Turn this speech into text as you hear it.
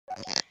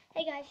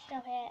Hey guys,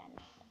 Chanel here, and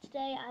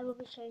today I will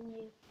be showing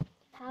you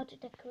how to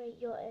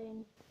decorate your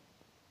own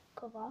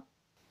cover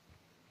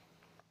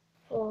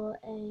for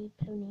a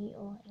pony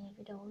or any of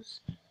your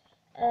dolls.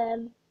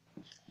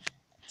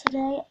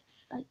 Today,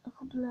 like a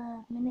couple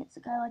of minutes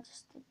ago, I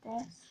just did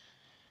this.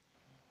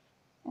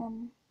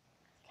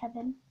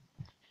 Kevin.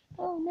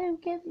 Oh no,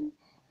 Kevin.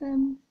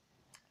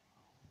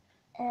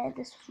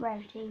 This was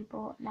Rarity,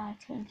 but now I've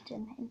changed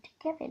him into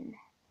Kevin.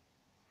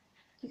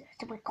 He's a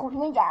super cool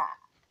ninja.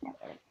 No,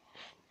 really.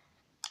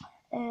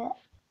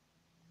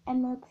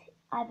 MLP,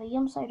 either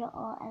Yum Soda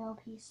or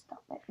MLP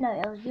Stop It. No,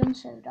 it was Yum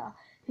Soda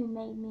who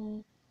made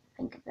me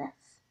think of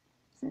this,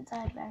 since I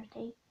had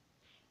Rarity.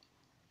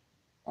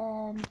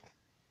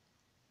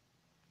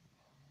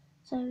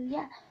 So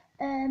yeah,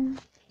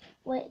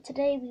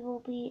 today we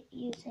will be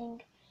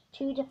using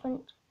two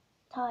different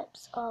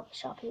types of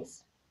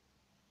Sharpies.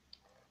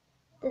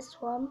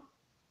 This one,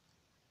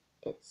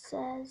 it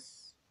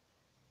says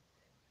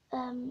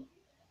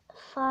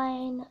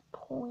fine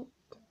point,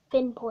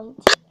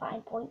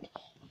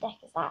 deck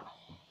is that.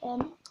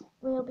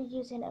 We'll be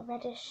using a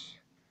reddish,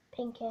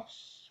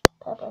 pinkish,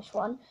 purplish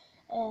one,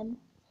 and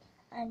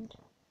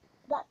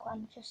black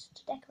one just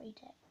to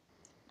decorate it.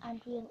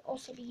 And we'll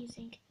also be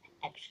using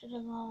extra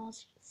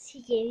large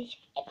scissors,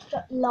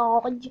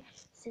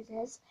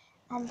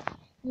 and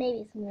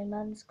maybe some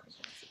ribbons, because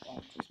you'll see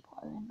I just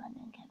put a ribbon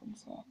in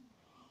Kevin's here.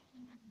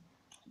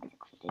 I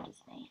basically did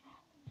his name.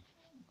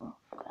 Oh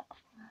crap.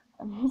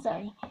 I'm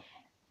sorry.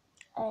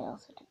 I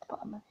also did the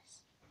bottom of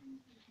this.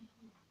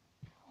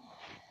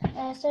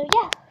 So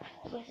yeah,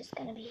 we're just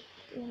gonna be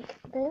doing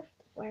both.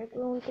 We're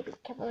going to be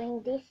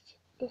covering this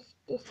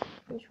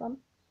one.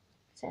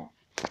 So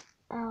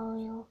I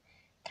will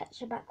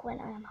catch you back when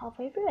I am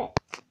halfway through it.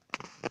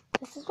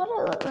 This is what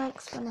it looks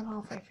like when I'm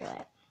halfway through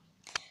it.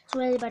 It's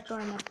really bad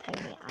drawing of a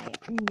pony, I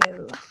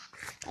know.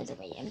 By the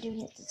way, I'm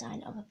doing a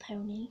design of a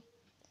pony,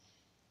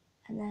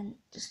 and then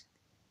just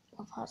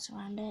love hearts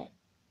around it,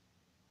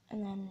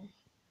 and then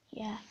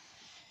yeah,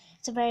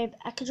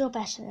 I can draw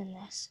better than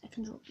this. I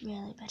can draw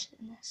really better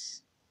than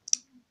this.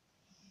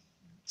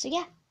 So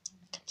yeah,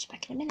 catch you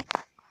back in a minute.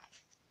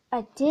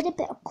 I did a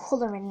bit of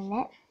colouring in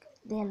it.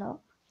 There,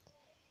 look.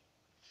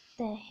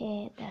 The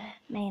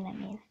mane, I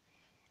mean.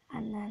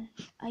 And then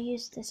I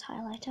used this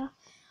highlighter,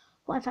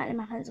 what I found in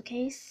my pencil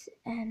case,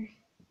 if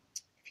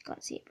you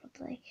can't see it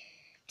properly,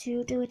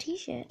 to do a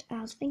t-shirt.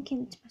 I was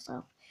thinking to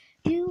myself,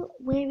 do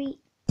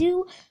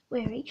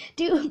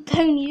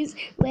ponies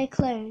wear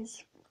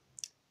clothes?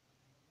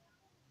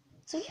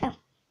 So yeah,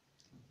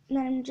 and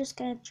then I'm just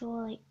gonna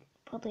draw like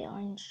probably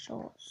orange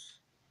shorts.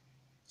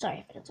 Sorry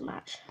if it doesn't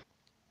match.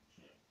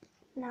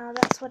 Now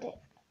that's what it,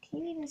 can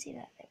you even see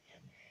that thing?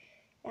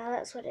 Now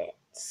that's what it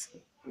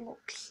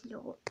looks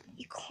like.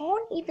 You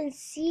can't even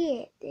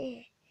see it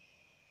there.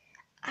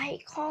 I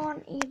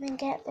can't even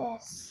get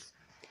this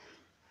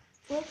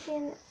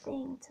freaking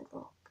thing to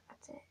look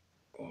at it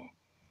there.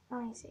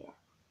 Now you see it.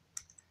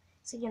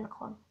 It's a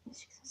unicorn,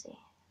 as you can see,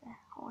 there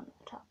on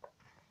the top.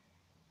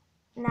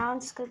 Now I'm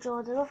just going to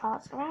draw the little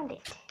hearts around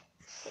it.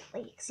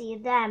 Hopefully you can see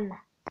them.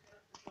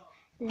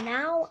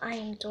 Now I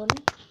am done.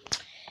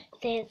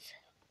 There's,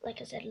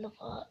 like I said, little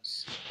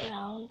hearts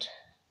around.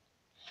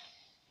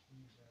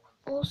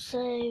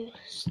 Also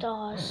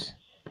stars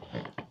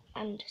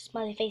and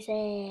smiley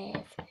faces.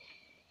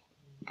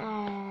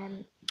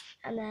 And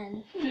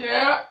then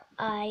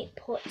I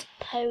put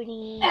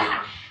pony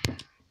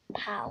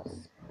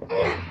pals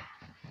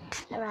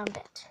around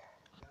it.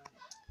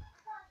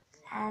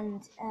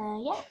 And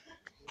yeah,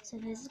 so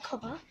there's the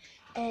cover.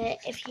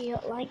 If you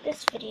like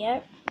this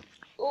video,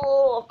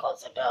 oh, of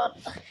course I don't.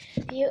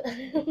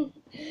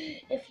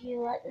 If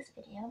you like this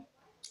video,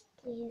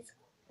 please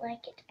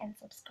like it and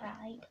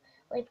subscribe.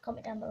 Leave a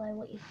comment down below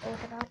what you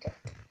thought about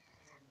it,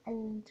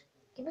 and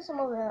give us some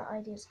other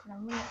ideas, because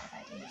I'm running out of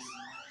ideas.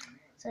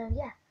 So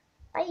yeah,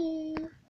 bye.